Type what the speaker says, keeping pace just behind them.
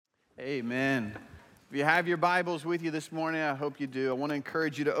Amen. If you have your Bibles with you this morning, I hope you do. I want to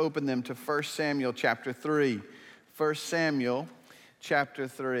encourage you to open them to 1 Samuel chapter 3. 1 Samuel chapter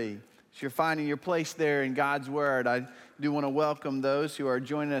 3. As you're finding your place there in God's Word, I do want to welcome those who are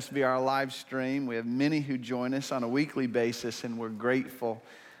joining us via our live stream. We have many who join us on a weekly basis, and we're grateful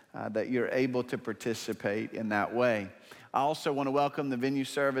that you're able to participate in that way. I also want to welcome the venue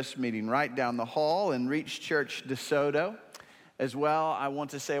service meeting right down the hall in Reach Church DeSoto. As well, I want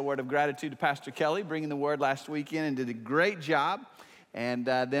to say a word of gratitude to Pastor Kelly, bringing the word last weekend and did a great job. And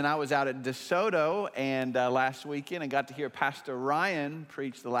then I was out at DeSoto and last weekend and got to hear Pastor Ryan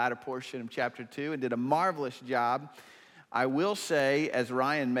preach the latter portion of chapter 2 and did a marvelous job. I will say, as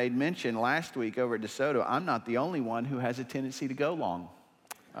Ryan made mention last week over at DeSoto, I'm not the only one who has a tendency to go long.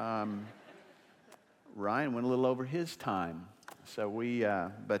 Ryan went a little over his time. So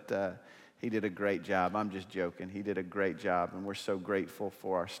he did a great job. I'm just joking. He did a great job, and we're so grateful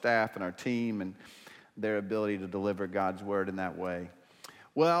for our staff and our team and their ability to deliver God's word in that way.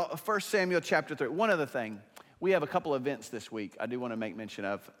 Well, 1 Samuel chapter 3. One other thing. We have a couple events this week I do want to make mention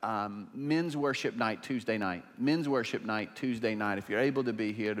of. Men's worship night Tuesday night. Men's worship night Tuesday night. If you're able to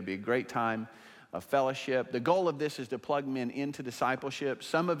be here, it'll be a great time of fellowship. The goal of this is to plug men into discipleship.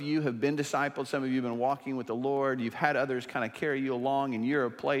 Some of you have been discipled. Some of you have been walking with the Lord. You've had others kind of carry you along, and you're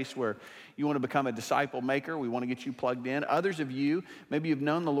a place where you want to become a disciple maker. We want to get you plugged in. Others of you, maybe you've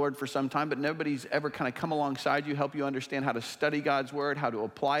known the Lord for some time, but nobody's ever kind of come alongside you, help you understand how to study God's word, how to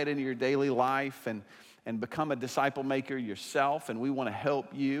apply it into your daily life, and become a disciple maker yourself. And we want to help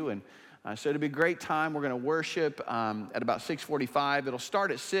you. And so it'll be a great time. We're going to worship at about 6:45. It'll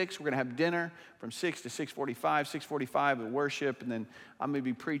start at 6. We're going to have dinner from 6 to 6:45. 6:45 we'll worship, and then I'm going to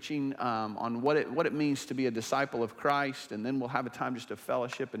be preaching on what it means to be a disciple of Christ, and then we'll have a time just of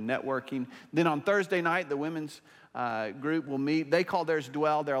fellowship and networking. Then on Thursday night, the women's group will meet. They call theirs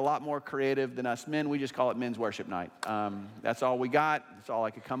Dwell. They're a lot more creative than us men. We just call it men's worship night. That's all we got. That's all I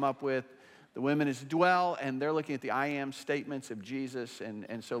could come up with. The women is Dwell, and they're looking at the I am statements of Jesus.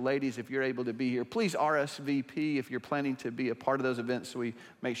 And so, ladies, if you're able to be here, please RSVP if you're planning to be a part of those events so we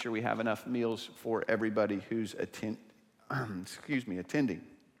make sure we have enough meals for everybody who's attending.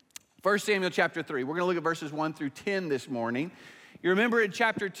 1 Samuel chapter 3. We're going to look at verses 1 through 10 this morning. You remember in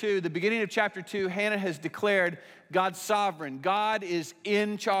chapter 2, the beginning of chapter 2, Hannah has declared God's sovereign. God is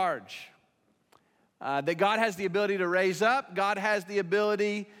in charge. That God has the ability to raise up. God has the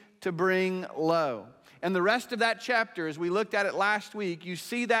ability to bring low. And the rest of that chapter, as we looked at it last week, you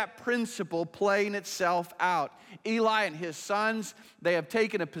see that principle playing itself out. Eli and his sons, they have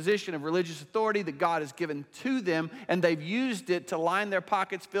taken a position of religious authority that God has given to them, and they've used it to line their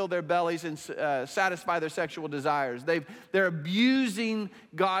pockets, fill their bellies, and satisfy their sexual desires. They're abusing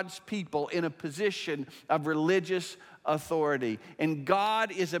God's people in a position of religious authority. And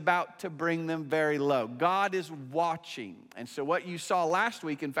God is about to bring them very low. God is watching. And so what you saw last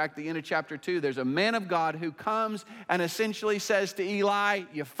week, in fact, the end of chapter 2, there's a man of God who comes and essentially says to Eli,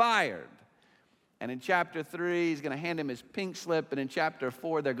 "You're fired." And in chapter 3, he's going to hand him his pink slip. And in chapter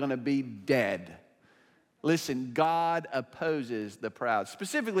 4, they're going to be dead. Listen, God opposes the proud.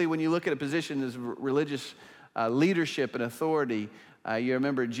 Specifically, when you look at a position as religious leadership and authority, you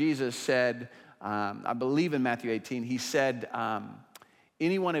remember Jesus said, I believe in Matthew 18, he said,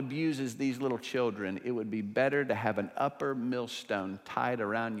 anyone abuses these little children, it would be better to have an upper millstone tied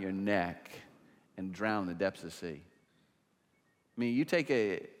around your neck and drown in the depths of the sea. I mean, you take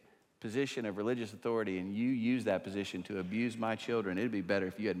a position of religious authority and you use that position to abuse my children, it'd be better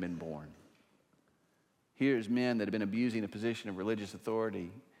if you hadn't been born. Here's men that have been abusing a position of religious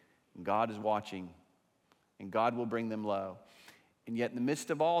authority, and God is watching, and God will bring them low. And yet in the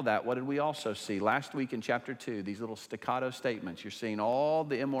midst of all that, what did we also see? Last week in chapter 2, these little staccato statements. You're seeing all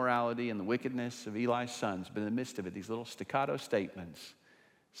the immorality and the wickedness of Eli's sons, but in the midst of it, these little staccato statements,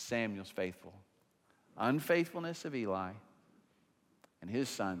 Samuel's faithful. Unfaithfulness of Eli and his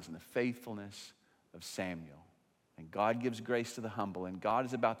sons and the faithfulness of Samuel. And God gives grace to the humble, and God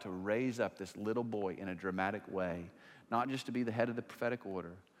is about to raise up this little boy in a dramatic way, not just to be the head of the prophetic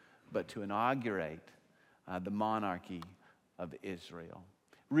order, but to inaugurate the monarchy of Israel.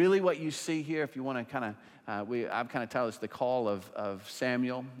 Really what you see here, if you want to kind of, I've kind of titled this the call of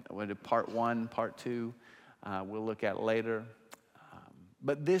Samuel. We'll do part 1, part 2, we'll look at later.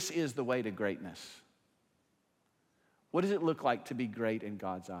 But this is the way to greatness. What does it look like to be great in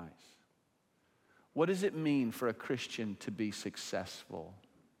God's eyes? What does it mean for a Christian to be successful?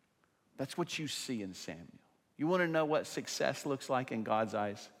 That's what you see in Samuel. You want to know what success looks like in God's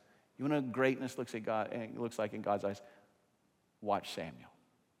eyes? You want to know what greatness looks like in God's eyes? Watch Samuel.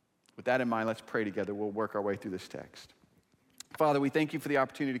 With that in mind, let's pray together. We'll work our way through this text. Father, we thank you for the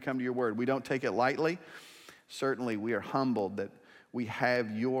opportunity to come to your word. We don't take it lightly. Certainly, we are humbled that we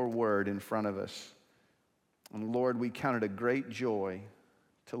have your word in front of us. And Lord, we count it a great joy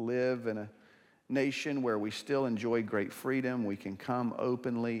to live in a nation where we still enjoy great freedom. We can come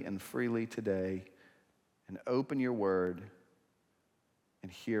openly and freely today and open your word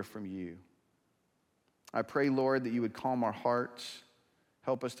and hear from you. I pray, Lord, that you would calm our hearts.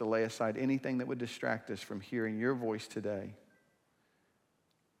 Help us to lay aside anything that would distract us from hearing your voice today.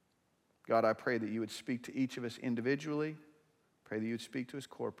 God, I pray that you would speak to each of us individually. Pray that you would speak to us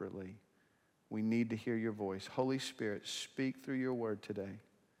corporately. We need to hear your voice. Holy Spirit, speak through your word today.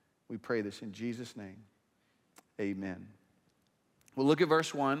 We pray this in Jesus' name. Amen. We'll look at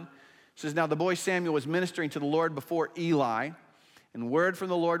verse 1. It says, "Now the boy Samuel was ministering to the Lord before Eli, and word from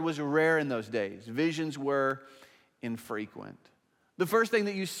the Lord was rare in those days. Visions were infrequent." The first thing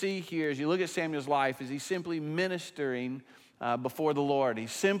that you see here as you look at Samuel's life is he's simply ministering before the Lord.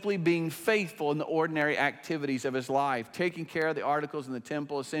 He's simply being faithful in the ordinary activities of his life, taking care of the articles in the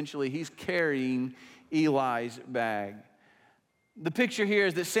temple. Essentially, he's carrying Eli's bag. The picture here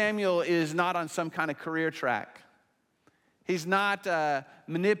is that Samuel is not on some kind of career track. He's not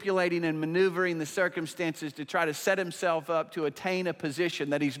manipulating and maneuvering the circumstances to try to set himself up to attain a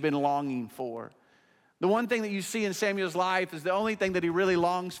position that he's been longing for. The one thing that you see in Samuel's life is the only thing that he really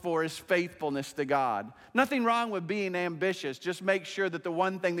longs for is faithfulness to God. Nothing wrong with being ambitious. Just make sure that the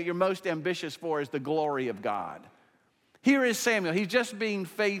one thing that you're most ambitious for is the glory of God. Here is Samuel. He's just being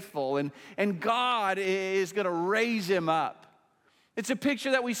faithful, and God is going to raise him up. It's a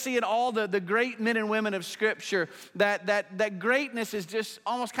picture that we see in all the great men and women of Scripture, that greatness is just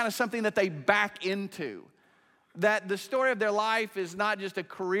almost kind of something that they back into. That the story of their life is not just a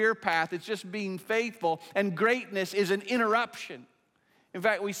career path, it's just being faithful, and greatness is an interruption. In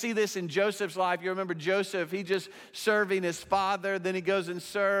fact, we see this in Joseph's life. You remember Joseph, he just serving his father, then he goes and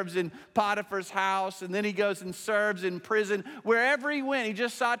serves in Potiphar's house, and then he goes and serves in prison. Wherever he went, he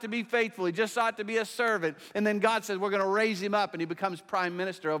just sought to be faithful, he just sought to be a servant, and then God says, we're going to raise him up, and he becomes prime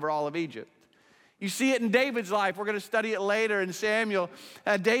minister over all of Egypt. You see it in David's life. We're going to study it later in Samuel.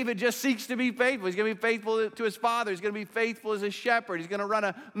 David just seeks to be faithful. He's going to be faithful to his father. He's going to be faithful as a shepherd. He's going to run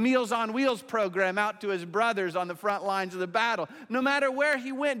a Meals on Wheels program out to his brothers on the front lines of the battle. No matter where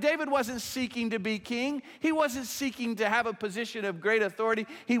he went, David wasn't seeking to be king. He wasn't seeking to have a position of great authority.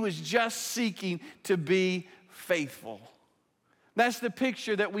 He was just seeking to be faithful. That's the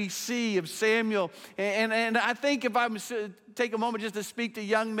picture that we see of Samuel. And I think if I'm take a moment just to speak to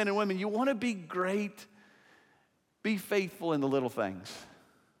young men and women, you want to be great, be faithful in the little things.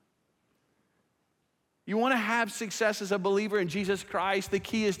 You want to have success as a believer in Jesus Christ, the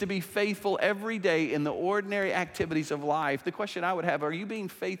key is to be faithful every day in the ordinary activities of life. The question I would have, are you being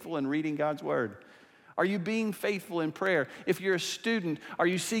faithful in reading God's word? Are you being faithful in prayer? If you're a student, are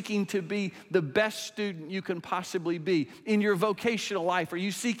you seeking to be the best student you can possibly be? In your vocational life, are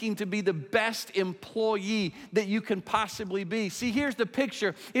you seeking to be the best employee that you can possibly be? See, here's the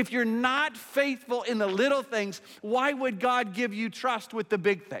picture. If you're not faithful in the little things, why would God give you trust with the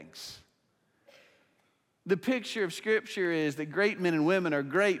big things? The picture of Scripture is that great men and women are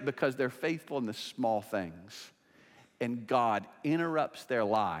great because they're faithful in the small things. And God interrupts their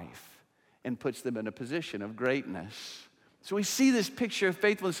life and puts them in a position of greatness. So we see this picture of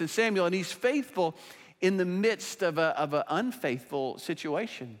faithfulness in Samuel, and he's faithful in the midst of an unfaithful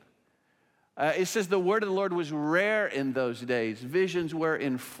situation. It says the word of the Lord was rare in those days. Visions were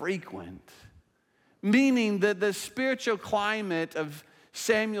infrequent, meaning that the spiritual climate of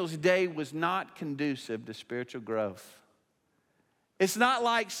Samuel's day was not conducive to spiritual growth. It's not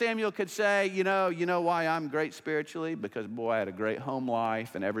like Samuel could say, you know why I'm great spiritually? Because, boy, I had a great home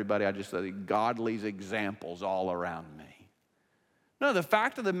life and everybody, I just had godly examples all around me. No, the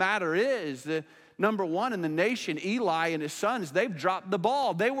fact of the matter is that, number one, in the nation, Eli and his sons, they've dropped the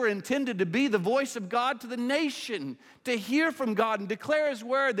ball. They were intended to be the voice of God to the nation, to hear from God and declare his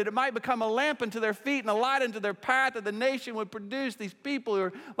word, that it might become a lamp unto their feet and a light unto their path, that the nation would produce these people who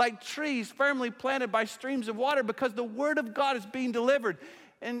are like trees firmly planted by streams of water, because the word of God is being delivered.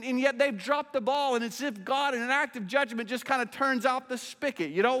 And yet they've dropped the ball, and it's as if God in an act of judgment just kind of turns off the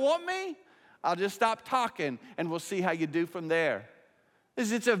spigot. You don't want me? I'll just stop talking and we'll see how you do from there.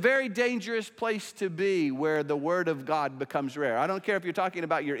 It's a very dangerous place to be where the word of God becomes rare. I don't care if you're talking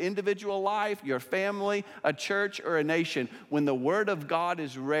about your individual life, your family, a church, or a nation. When the word of God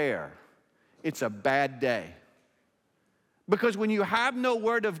is rare, it's a bad day. Because when you have no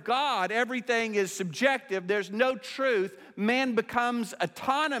word of God, everything is subjective. There's no truth. Man becomes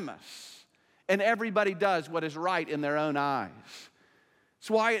autonomous, and everybody does what is right in their own eyes. It's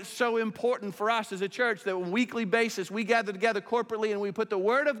why it's so important for us as a church that on a weekly basis we gather together corporately and we put the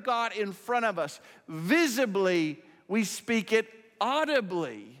Word of God in front of us. Visibly, we speak it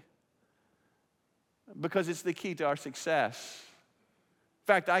audibly because it's the key to our success. In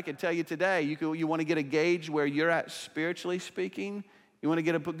fact, I can tell you today, you want to get a gauge where you're at spiritually speaking, you want to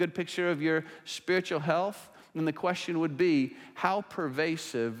get a good picture of your spiritual health, then the question would be, how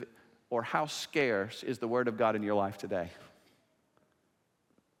pervasive or how scarce is the Word of God in your life today?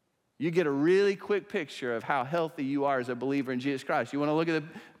 You get a really quick picture of how healthy you are as a believer in Jesus Christ. You want to look at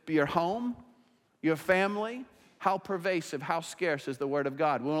your home, your family, how pervasive, how scarce is the Word of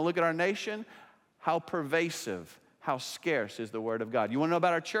God? We want to look at our nation, how pervasive, how scarce is the Word of God? You want to know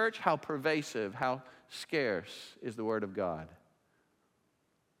about our church? How pervasive, how scarce is the Word of God?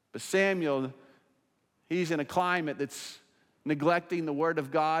 But Samuel, he's in a climate that's neglecting the Word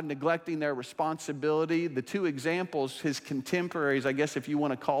of God, neglecting their responsibility. The two examples, his contemporaries, I guess if you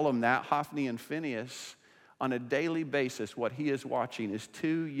want to call them that, Hophni and Phinehas, on a daily basis, what he is watching is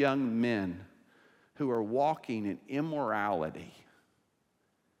two young men who are walking in immorality.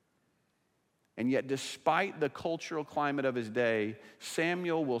 And yet, despite the cultural climate of his day,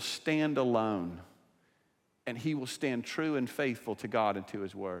 Samuel will stand alone, and he will stand true and faithful to God and to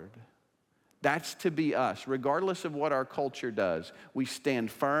his Word. That's to be us. Regardless of what our culture does, we stand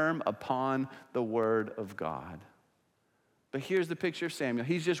firm upon the Word of God. But here's the picture of Samuel.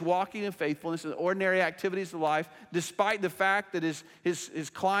 He's just walking in faithfulness in the ordinary activities of life, despite the fact that his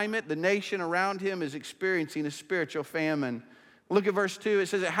climate, the nation around him, is experiencing a spiritual famine. Look at verse 2. It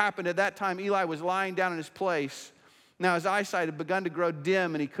says, it happened at that time Eli was lying down in his place. Now his eyesight had begun to grow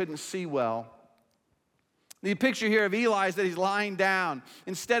dim and he couldn't see well. The picture here of Eli is that he's lying down.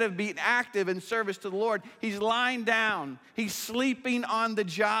 Instead of being active in service to the Lord, he's lying down. He's sleeping on the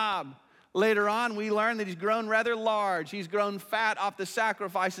job. Later on, we learn that he's grown rather large. He's grown fat off the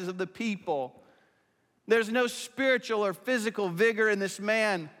sacrifices of the people. There's no spiritual or physical vigor in this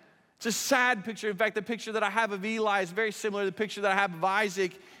man. It's a sad picture. In fact, the picture that I have of Eli is very similar to the picture that I have of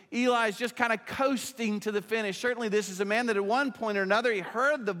Isaac. Eli is just kind of coasting to the finish. Certainly, this is a man that at one point or another, he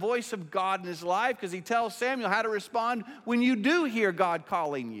heard the voice of God in his life because he tells Samuel how to respond when you do hear God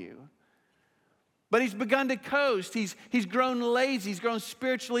calling you. But he's begun to coast. He's grown lazy. He's grown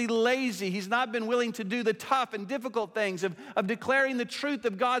spiritually lazy. He's not been willing to do the tough and difficult things of declaring the truth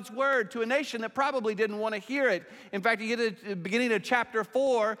of God's word to a nation that probably didn't want to hear it. In fact, you get to the beginning of chapter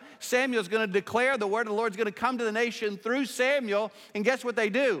 4, Samuel's going to declare the word of the Lord's going to come to the nation through Samuel. And guess what they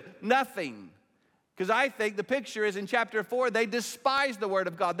do? Nothing. Because I think the picture is in chapter 4, they despise the word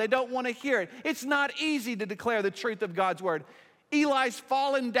of God. They don't want to hear it. It's not easy to declare the truth of God's word. Eli's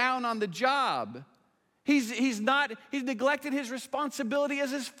fallen down on the job. He's neglected his responsibility as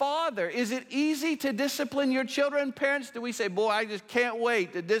his father. Is it easy to discipline your children? Parents, do we say, boy, I just can't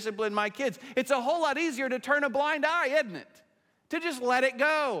wait to discipline my kids? It's a whole lot easier to turn a blind eye, isn't it? To just let it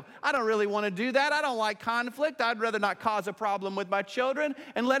go. I don't really want to do that. I don't like conflict. I'd rather not cause a problem with my children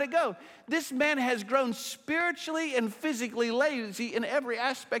and let it go. This man has grown spiritually and physically lazy in every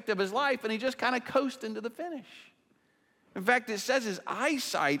aspect of his life, and he just kind of coasted into the finish. In fact, it says his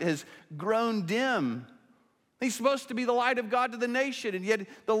eyesight has grown dim. He's supposed to be the light of God to the nation, and yet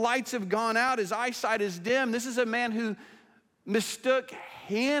the lights have gone out. His eyesight is dim. This is a man who mistook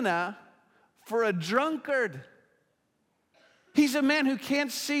Hannah for a drunkard. He's a man who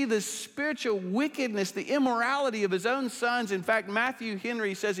can't see the spiritual wickedness, the immorality of his own sons. In fact, Matthew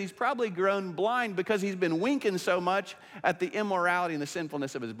Henry says he's probably grown blind because he's been winking so much at the immorality and the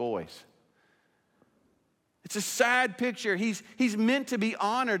sinfulness of his boys. It's a sad picture. He's meant to be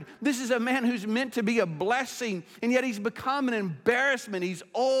honored. This is a man who's meant to be a blessing, and yet he's become an embarrassment. He's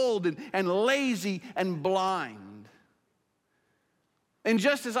old and lazy and blind. And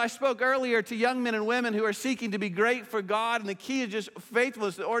just as I spoke earlier to young men and women who are seeking to be great for God, and the key is just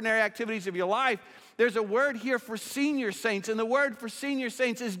faithfulness to the ordinary activities of your life, there's a word here for senior saints, and the word for senior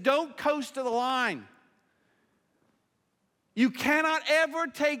saints is don't coast to the line. You cannot ever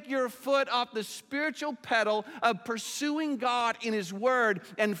take your foot off the spiritual pedal of pursuing God in His Word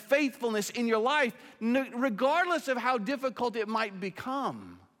and faithfulness in your life, regardless of how difficult it might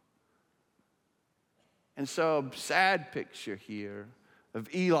become. And so a sad picture here of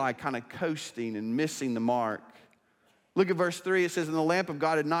Eli kind of coasting and missing the mark. Look at verse 3. It says, and the lamp of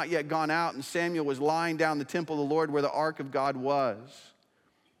God had not yet gone out, and Samuel was lying down in the temple of the Lord where the ark of God was.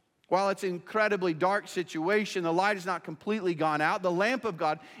 While it's an incredibly dark situation, the light has not completely gone out. The lamp of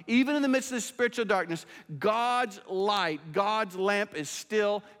God, even in the midst of this spiritual darkness, God's light, God's lamp is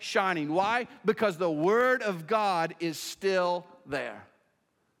still shining. Why? Because the Word of God is still there.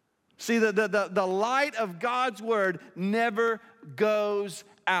 See, the light of God's Word never goes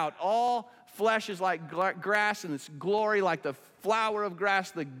out. All flesh is like grass, and its glory like the flower of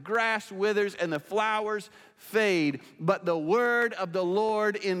grass. The grass withers and the flowers fade, but the word of the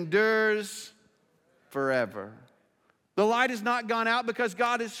Lord endures forever. The light has not gone out because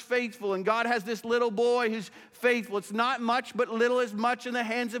God is faithful, and God has this little boy who's faithful. It's not much, but little is much in the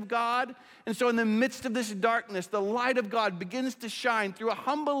hands of God. And so in the midst of this darkness, the light of God begins to shine through a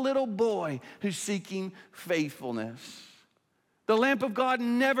humble little boy who's seeking faithfulness. The lamp of God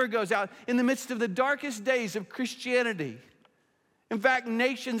never goes out in the midst of the darkest days of Christianity. In fact,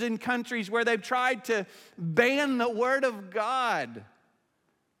 nations and countries where they've tried to ban the Word of God,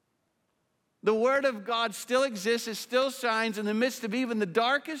 the Word of God still exists, it still shines in the midst of even the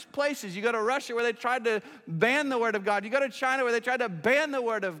darkest places. You go to Russia where they tried to ban the Word of God. You go to China where they tried to ban the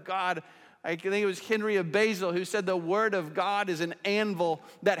Word of God. I think it was Henry of Basel who said the Word of God is an anvil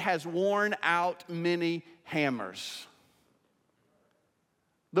that has worn out many hammers.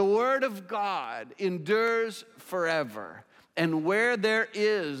 The Word of God endures forever. And where there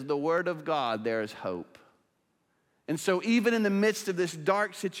is the Word of God, there is hope. And so even in the midst of this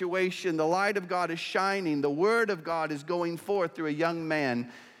dark situation, the light of God is shining. The Word of God is going forth through a young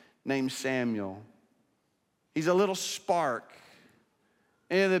man named Samuel. He's a little spark.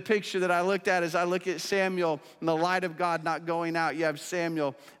 And the picture that I looked at as I look at Samuel and the light of God not going out, you have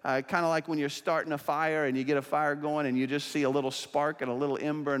Samuel kind of like when you're starting a fire and you get a fire going and you just see a little spark and a little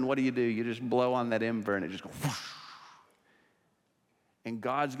ember, and what do? You just blow on that ember and it just goes whoosh. And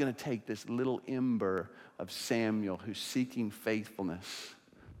God's going to take this little ember of Samuel who's seeking faithfulness,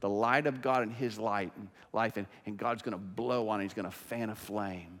 the light of God in his life, and God's going to blow on it. He's going to fan a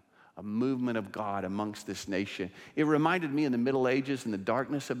flame, a movement of God amongst this nation. It reminded me in the Middle Ages, in the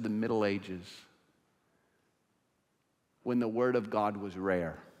darkness of the Middle Ages, when the Word of God was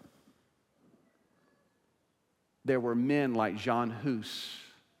rare. There were men like John Hus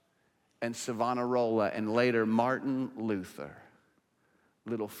and Savonarola and later Martin Luther,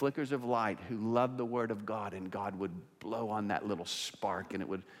 little flickers of light who loved the Word of God, and God would blow on that little spark and it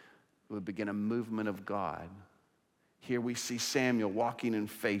would begin a movement of God. Here we see Samuel walking in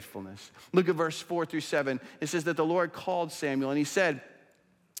faithfulness. Look at verse 4 through 7. It says that the Lord called Samuel and he said,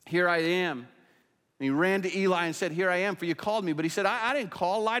 "Here I am." And he ran to Eli and said, "Here I am, for you called me." But he said, I didn't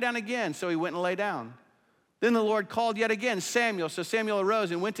call, lie down again. So he went and lay down. Then the Lord called yet again, Samuel. So Samuel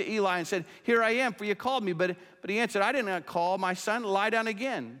arose and went to Eli and said, "Here I am, for you called me." But he answered, "I did not call, my son, lie down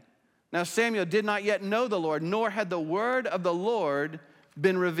again." Now Samuel did not yet know the Lord, nor had the word of the Lord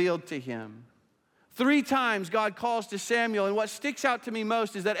been revealed to him. 3 times God calls to Samuel, and what sticks out to me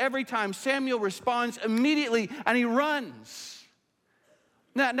most is that every time Samuel responds immediately and he runs.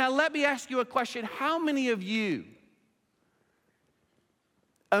 Now let me ask you a question. How many of you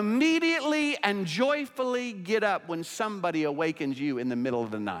immediately and joyfully get up when somebody awakens you in the middle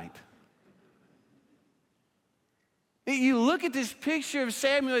of the night? You look at this picture of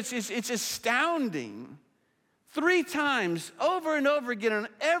Samuel, it's astounding. 3 times, over and over again, on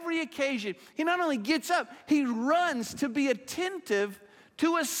every occasion, he not only gets up, he runs to be attentive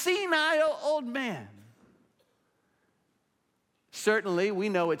to a senile old man. Certainly, we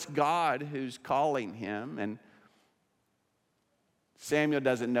know it's God who's calling him, and Samuel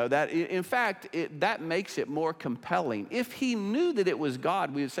doesn't know that. In fact, that makes it more compelling. If he knew that it was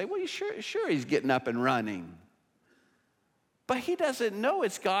God, we would say, well, sure he's getting up and running. But he doesn't know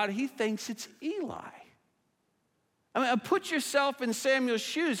it's God. He thinks it's Eli. I mean, put yourself in Samuel's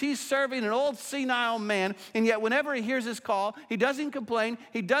shoes. He's serving an old senile man, and yet whenever he hears his call, he doesn't complain,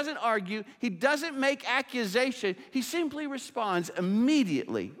 he doesn't argue, he doesn't make accusation. He simply responds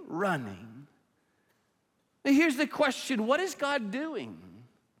immediately, running. Now here's the question, what is God doing?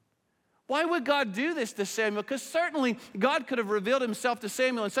 Why would God do this to Samuel? Because certainly God could have revealed himself to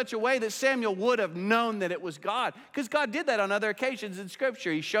Samuel in such a way that Samuel would have known that it was God. Because God did that on other occasions in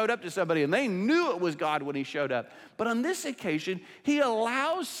Scripture. He showed up to somebody and they knew it was God when he showed up. But on this occasion, he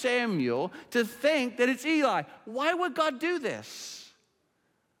allows Samuel to think that it's Eli. Why would God do this?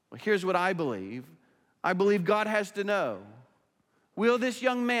 Well, here's what I believe. I believe God has to know. Will this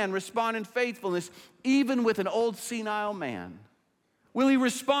young man respond in faithfulness even with an old senile man? Will he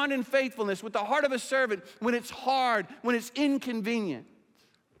respond in faithfulness with the heart of a servant when it's hard, when it's inconvenient?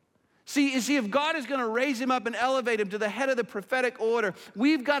 See, if God is going to raise him up and elevate him to the head of the prophetic order,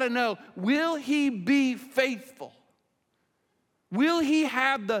 we've got to know, will he be faithful? Will he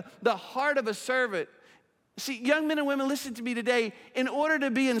have the heart of a servant? See, young men and women, listen to me today. In order to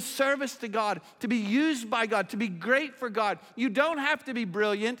be in service to God, to be used by God, to be great for God, you don't have to be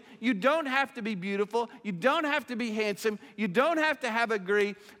brilliant. You don't have to be beautiful. You don't have to be handsome. You don't have to have a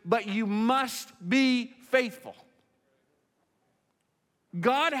degree, but you must be faithful.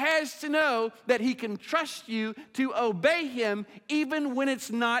 God has to know that he can trust you to obey him even when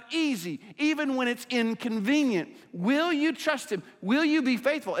it's not easy, even when it's inconvenient. Will you trust him? Will you be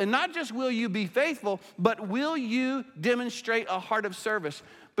faithful? And not just will you be faithful, but will you demonstrate a heart of service?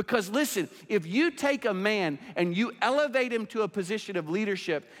 Because listen, if you take a man and you elevate him to a position of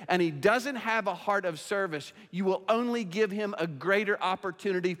leadership and he doesn't have a heart of service, you will only give him a greater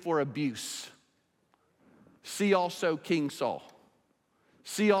opportunity for abuse. See also King Saul.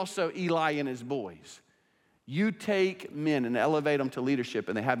 See also Eli and his boys. You take men and elevate them to leadership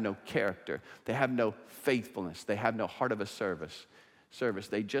and they have no character. They have no faithfulness. They have no heart of a service.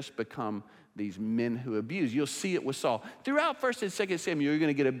 They just become these men who abuse. You'll see it with Saul. Throughout 1st and 2nd Samuel, you're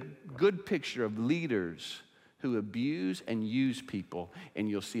going to get a good picture of leaders who abuse and use people, and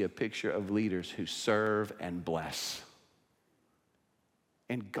you'll see a picture of leaders who serve and bless.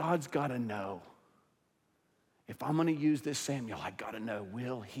 And God's got to know, if I'm going to use this Samuel, I got to know,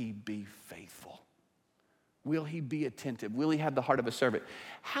 will he be faithful? Will he be attentive? Will he have the heart of a servant?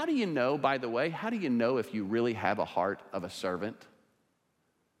 How do you know, by the way, how do you know if you really have a heart of a servant?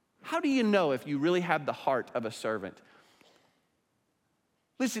 How do you know if you really have the heart of a servant?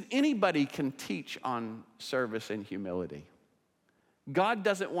 Listen, anybody can teach on service and humility. God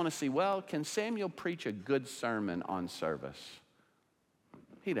doesn't want to see, well, can Samuel preach a good sermon on service?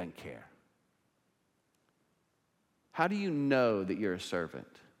 He doesn't care. How do you know that you're a servant?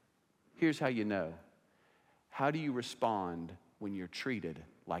 Here's how you know. How do you respond when you're treated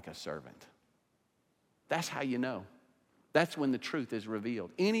like a servant? That's how you know. That's when the truth is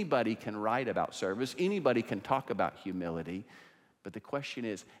revealed. Anybody can write about service. Anybody can talk about humility. But the question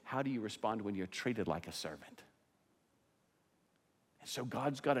is, how do you respond when you're treated like a servant? And so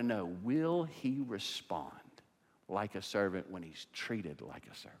God's got to know, will he respond like a servant when he's treated like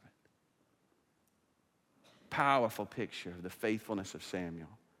a servant? Powerful picture of the faithfulness of Samuel.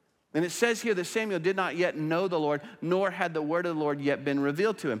 And it says here that Samuel did not yet know the Lord, nor had the word of the Lord yet been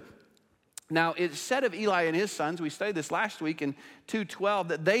revealed to him. Now, it said of Eli and his sons, we studied this last week in 2:12,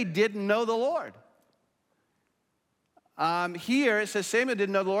 that they didn't know the Lord. Here it says Samuel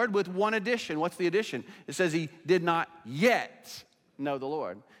didn't know the Lord with one addition. What's the addition? It says he did not yet know the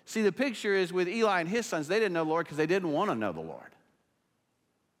Lord. See, the picture is with Eli and his sons, they didn't know the Lord because they didn't want to know the Lord.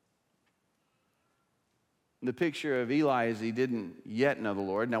 The picture of Eli is he didn't yet know the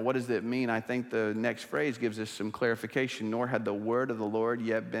Lord. Now, what does that mean? I think the next phrase gives us some clarification. Nor had the word of the Lord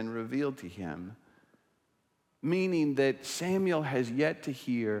yet been revealed to him. Meaning that Samuel has yet to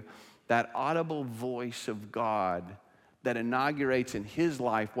hear that audible voice of God that inaugurates in his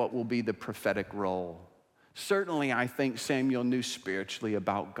life what will be the prophetic role. Certainly, I think Samuel knew spiritually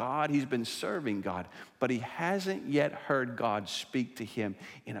about God. He's been serving God, but he hasn't yet heard God speak to him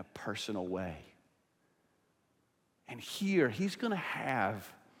in a personal way. And here, he's going to have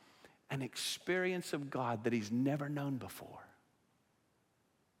an experience of God that he's never known before.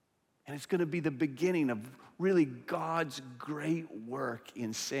 And it's going to be the beginning of really God's great work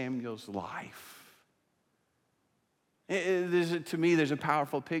in Samuel's life. To me, there's a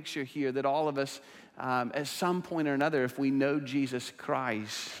powerful picture here that all of us, at some point or another, if we know Jesus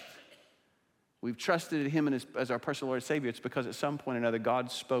Christ, we've trusted him as our personal Lord and Savior, it's because at some point or another,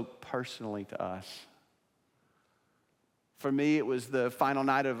 God spoke personally to us. For me, it was the final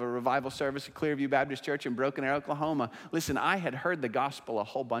night of a revival service at Clearview Baptist Church in Broken Arrow, Oklahoma. Listen, I had heard the gospel a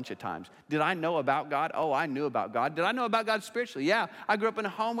whole bunch of times. Did I know about God? Oh, I knew about God. Did I know about God spiritually? Yeah, I grew up in a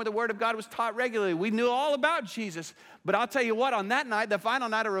home where the Word of God was taught regularly. We knew all about Jesus. But I'll tell you what, on that night, the final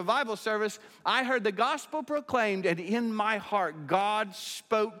night of revival service, I heard the gospel proclaimed, and in my heart, God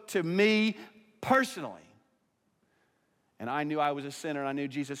spoke to me personally. And I knew I was a sinner, and I knew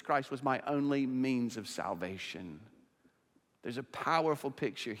Jesus Christ was my only means of salvation. There's a powerful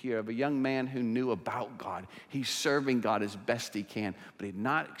picture here of a young man who knew about God. He's serving God as best he can, but he had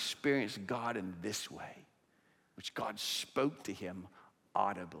not experienced God in this way, which God spoke to him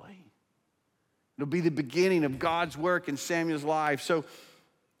audibly. It'll be the beginning of God's work in Samuel's life. So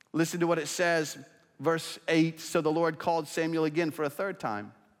listen to what it says, verse 8. So the Lord called Samuel again for a third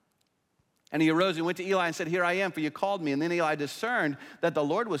time. And he arose and went to Eli and said, "Here I am, for you called me." And then Eli discerned that the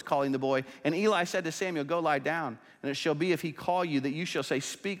Lord was calling the boy. And Eli said to Samuel, "Go lie down. And it shall be if he call you that you shall say,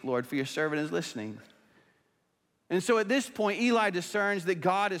 'Speak, Lord, for your servant is listening.'" And so at this point, Eli discerns that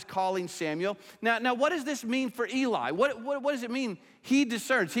God is calling Samuel. Now what does this mean for Eli? What does it mean? He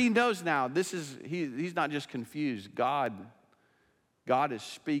discerns. He knows now. He's not just confused. God is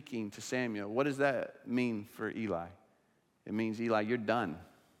speaking to Samuel. What does that mean for Eli? It means, Eli, you're done.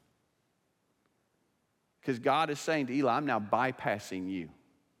 Because God is saying to Eli, I'm now bypassing you.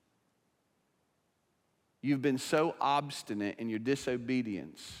 You've been so obstinate in your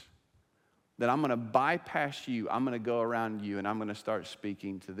disobedience that I'm going to bypass you. I'm going to go around you, and I'm going to start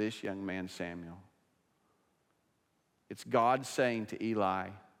speaking to this young man, Samuel. It's God saying to Eli,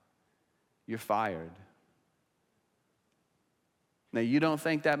 you're fired. Now, you don't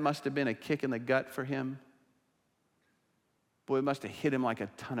think that must have been a kick in the gut for him? Boy, it must have hit him like a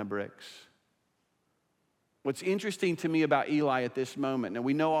ton of bricks. What's interesting to me about Eli at this moment, now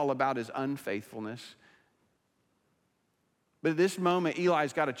we know all about his unfaithfulness, but at this moment,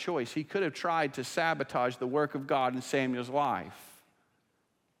 Eli's got a choice. He could have tried to sabotage the work of God in Samuel's life.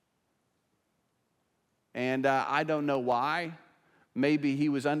 And I don't know why. Maybe he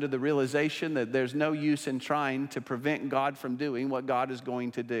was under the realization that there's no use in trying to prevent God from doing what God is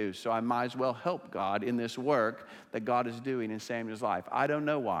going to do. So I might as well help God in this work that God is doing in Samuel's life. I don't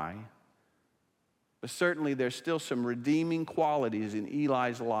know why. But certainly there's still some redeeming qualities in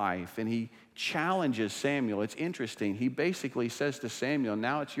Eli's life, and he challenges Samuel. It's interesting. He basically says to Samuel,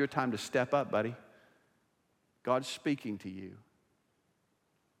 now it's your time to step up, buddy. God's speaking to you.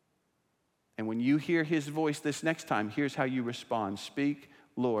 And when you hear his voice this next time, here's how you respond. Speak,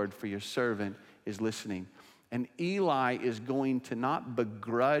 Lord, for your servant is listening. And Eli is going to not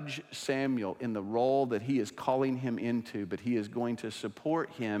begrudge Samuel in the role that he is calling him into, but he is going to support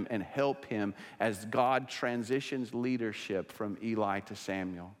him and help him as God transitions leadership from Eli to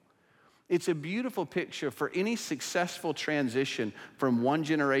Samuel. It's a beautiful picture. For any successful transition from one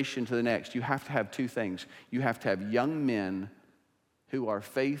generation to the next, you have to have two things. You have to have young men who are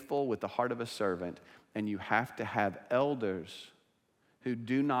faithful with the heart of a servant, and you have to have elders who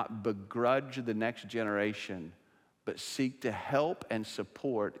do not begrudge the next generation, but seek to help and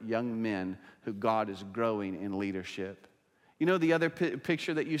support young men who God is growing in leadership. You know the other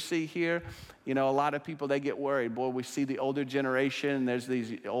picture that you see here? You know, a lot of people, they get worried. Boy, we see the older generation, there's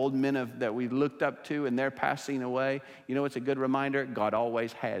these old men that we looked up to, and they're passing away. You know, it's a good reminder, God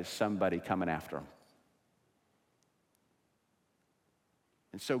always has somebody coming after them.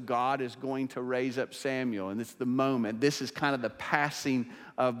 And so God is going to raise up Samuel, and it's the moment. This is kind of the passing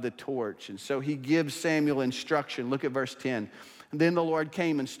of the torch. And so he gives Samuel instruction. Look at verse 10. And then the Lord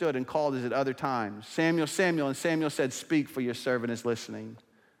came and stood and called as at other times, Samuel, Samuel. And Samuel said, speak, for your servant is listening.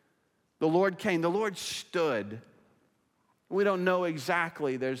 The Lord came. The Lord stood. We don't know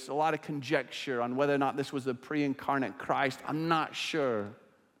exactly. There's a lot of conjecture on whether or not this was the pre-incarnate Christ. I'm not sure.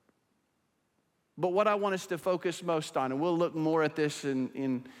 But what I want us to focus most on, and we'll look more at this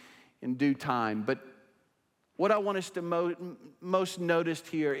in due time, but what I want us to most notice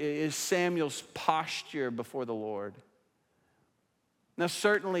here is Samuel's posture before the Lord. Now,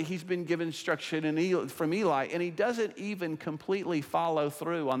 certainly he's been given instruction from Eli, and he doesn't even completely follow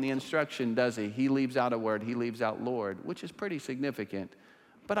through on the instruction, does he? He leaves out a word. He leaves out Lord, which is pretty significant.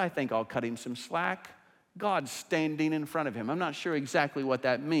 But I think I'll cut him some slack. God's standing in front of him. I'm not sure exactly what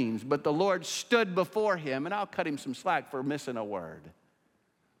that means, but the Lord stood before him, and I'll cut him some slack for missing a word.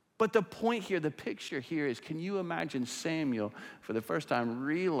 But the point here, the picture here is, can you imagine Samuel for the first time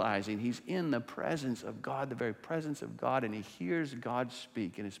realizing he's in the presence of God, the very presence of God, and he hears God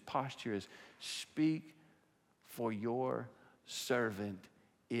speak, and his posture is, speak, for your servant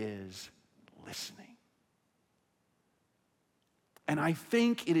is listening. And I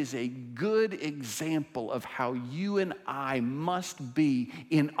think it is a good example of how you and I must be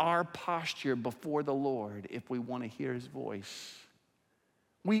in our posture before the Lord if we want to hear his voice.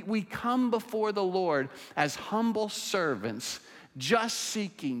 We come before the Lord as humble servants, just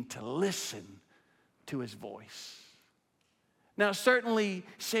seeking to listen to his voice. Now, certainly,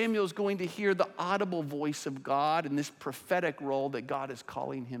 Samuel's going to hear the audible voice of God in this prophetic role that God is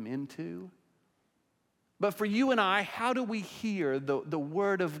calling him into. But for you and I, how do we hear the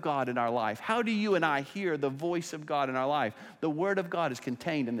word of God in our life? How do you and I hear the voice of God in our life? The word of God is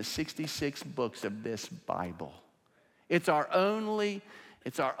contained in the 66 books of this Bible. It's our only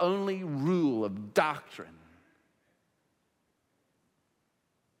rule of doctrine.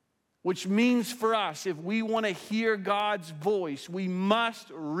 Which means for us, if we want to hear God's voice, we must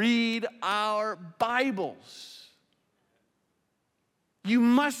read our Bibles. You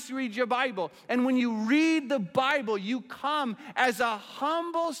must read your Bible. And when you read the Bible, you come as a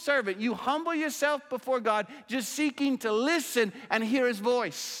humble servant. You humble yourself before God, just seeking to listen and hear his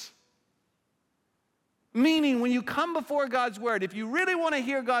voice. Meaning, when you come before God's word, if you really want to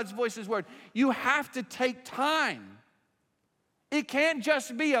hear God's voice, his word, you have to take time. It can't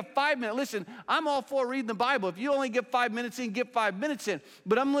just be a 5-minute. Listen, I'm all for reading the Bible. If you only get 5 minutes in, get 5 minutes in.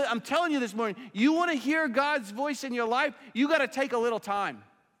 But I'm telling you this morning, you want to hear God's voice in your life, you got to take a little time.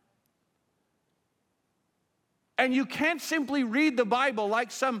 And you can't simply read the Bible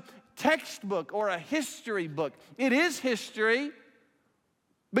like some textbook or a history book. It is history,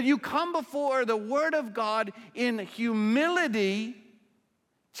 but you come before the Word of God in humility,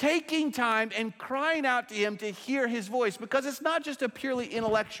 taking time and crying out to Him to hear His voice, because it's not just a purely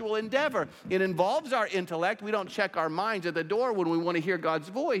intellectual endeavor. It involves our intellect. We don't check our minds at the door when we want to hear God's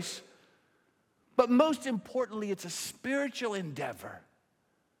voice. But most importantly, it's a spiritual endeavor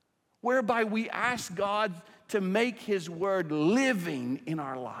whereby we ask God to make His Word living in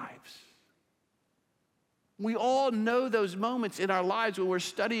our lives. We all know those moments in our lives when we're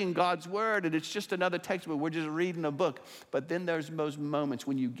studying God's Word and it's just another textbook. We're just reading a book. But then there's those moments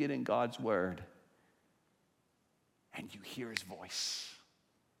when you get in God's Word and you hear His voice.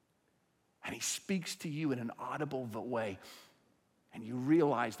 And He speaks to you in an audible way. And you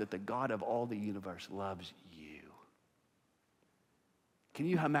realize that the God of all the universe loves you. Can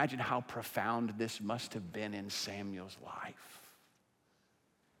you imagine how profound this must have been in Samuel's life?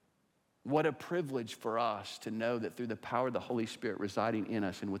 What a privilege for us to know that through the power of the Holy Spirit residing in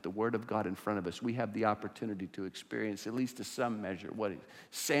us and with the Word of God in front of us, we have the opportunity to experience, at least to some measure, what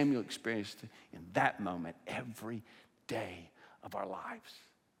Samuel experienced in that moment every day of our lives.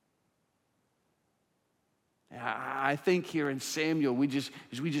 I think here in Samuel,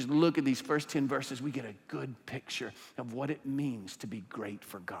 as we just look at these first 10 verses, we get a good picture of what it means to be great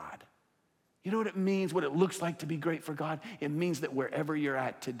for God. You know what it means, what it looks like to be great for God? It means that wherever you're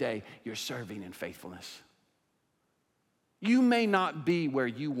at today, you're serving in faithfulness. You may not be where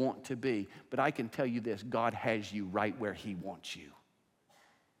you want to be, but I can tell you this, God has you right where He wants you.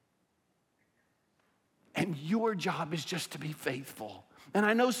 And your job is just to be faithful. And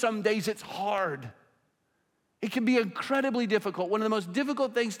I know some days it's hard. It can be incredibly difficult. One of the most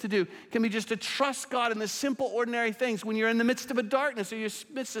difficult things to do can be just to trust God in the simple, ordinary things when you're in the midst of a darkness or you're in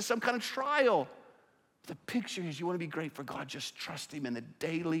the midst of some kind of trial. The picture is you want to be great for God, just trust Him in the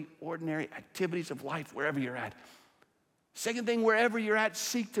daily, ordinary activities of life wherever you're at. Second thing, wherever you're at,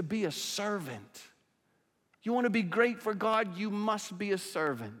 seek to be a servant. You want to be great for God, you must be a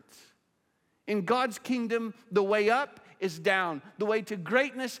servant. In God's kingdom, the way up is down. The way to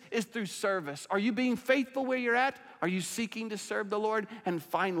greatness is through service. Are you being faithful where you're at? Are you seeking to serve the Lord? And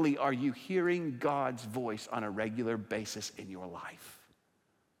finally, are you hearing God's voice on a regular basis in your life?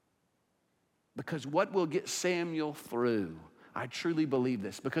 Because what will get Samuel through, I truly believe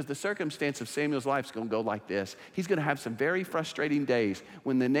this, because the circumstance of Samuel's life is going to go like this. He's going to have some very frustrating days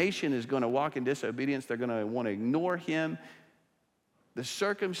when the nation is going to walk in disobedience. They're going to want to ignore him. The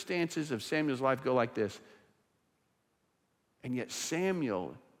circumstances of Samuel's life go like this. And yet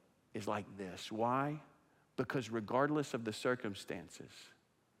Samuel is like this. Why? Because regardless of the circumstances,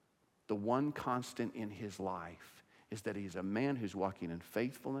 the one constant in his life is that he's a man who's walking in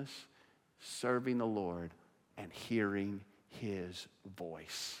faithfulness, serving the Lord, and hearing His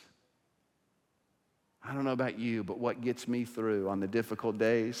voice. I don't know about you, but what gets me through on the difficult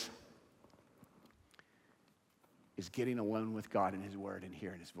days is getting alone with God and His Word and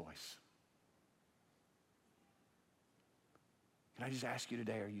hearing His voice. Can I just ask you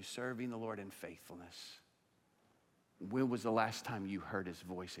today, are you serving the Lord in faithfulness? When was the last time you heard His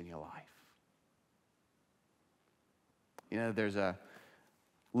voice in your life? You know, there's a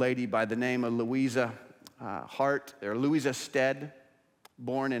lady by the name of Louisa Hart, or Louisa Stead,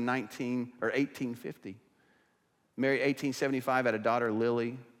 born in 1850. Married 1875, had a daughter,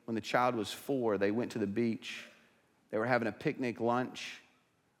 Lily. When the child was 4, they went to the beach. They were having a picnic lunch.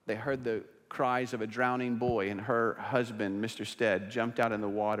 They heard the cries of a drowning boy, and her husband, Mr. Stead, jumped out in the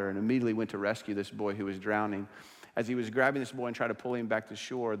water and immediately went to rescue this boy who was drowning. As he was grabbing this boy and trying to pull him back to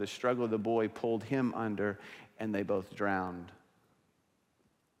shore, the struggle of the boy pulled him under, and they both drowned.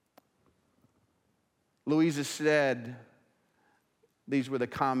 Louisa said, these were the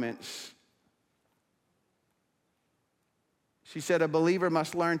comments. She said, a believer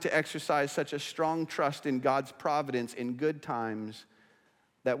must learn to exercise such a strong trust in God's providence in good times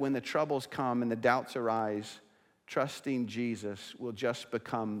that when the troubles come and the doubts arise, trusting Jesus will just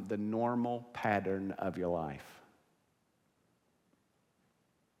become the normal pattern of your life.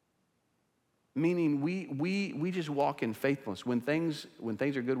 Meaning we just walk in faithfulness. When things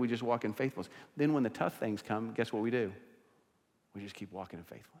are good, we just walk in faithfulness. Then when the tough things come, guess what we do? We just keep walking in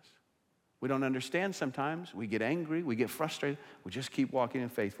faithfulness. We don't understand sometimes. We get angry. We get frustrated. We just keep walking in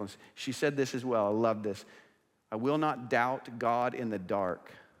faithfulness. She said this as well. I love this. I will not doubt God in the dark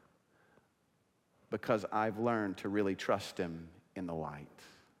because I've learned to really trust Him in the light.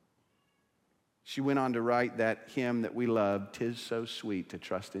 She went on to write that hymn that we love, "'Tis so sweet to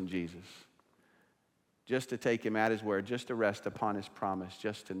trust in Jesus." Just to take Him at His word, just to rest upon His promise,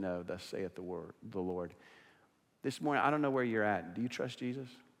 just to know, thus saith the Lord. This morning, I don't know where you're at. Do you trust Jesus?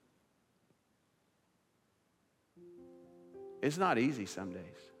 It's not easy some days.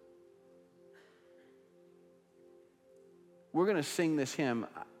 We're going to sing this hymn.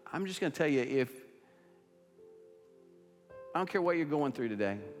 I'm just going to tell you, I don't care what you're going through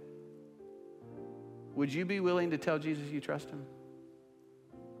today, would you be willing to tell Jesus you trust him?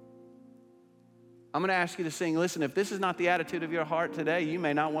 I'm going to ask you to sing. Listen, if this is not the attitude of your heart today, you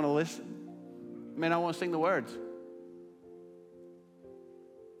may not want to listen. You may not want to sing the words.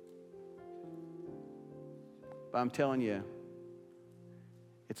 But I'm telling you,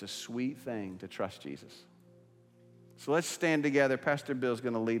 it's a sweet thing to trust Jesus. So let's stand together. Pastor Bill's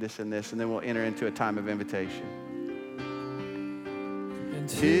going to lead us in this, and then we'll enter into a time of invitation. And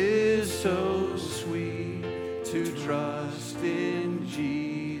 'tis so sweet to trust in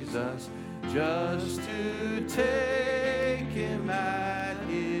Jesus, just to take him at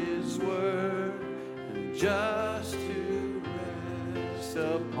his word, and just to rest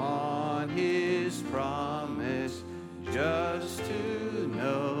upon his promise, just to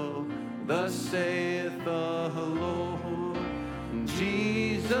know, thus saith the Lord.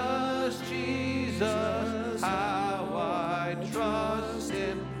 Jesus, Jesus, how I trust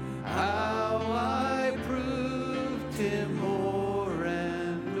him, how I proved him more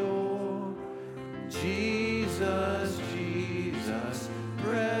and more. Jesus, Jesus,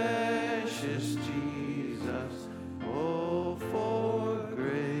 precious Jesus, oh, for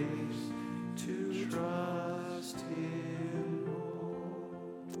grace to trust him more.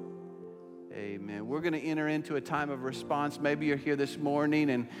 Amen. We're going to enter into a time of response. Maybe you're here this morning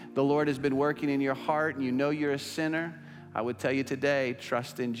and the Lord has been working in your heart and you know you're a sinner. I would tell you today,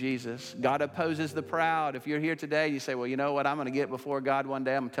 trust in Jesus. God opposes the proud. If you're here today, you say, well, you know what? I'm going to get before God one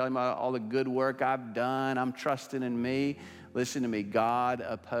day. I'm going to tell him all the good work I've done. I'm trusting in me. Listen to me. God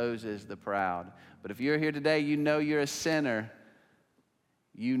opposes the proud. But if you're here today, you know you're a sinner.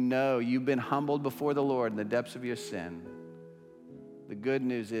 You know you've been humbled before the Lord in the depths of your sin. The good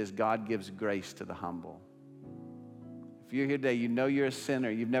news is God gives grace to the humble. If you're here today, you know you're a sinner,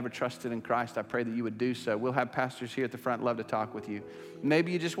 you've never trusted in Christ, I pray that you would do so. We'll have pastors here at the front, love to talk with you.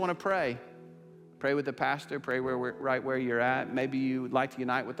 Maybe you just want to pray. Pray with the pastor, pray right where you're at. Maybe you would like to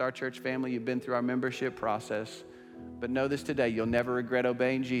unite with our church family. You've been through our membership process. But know this today, you'll never regret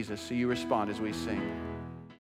obeying Jesus, so you respond as we sing.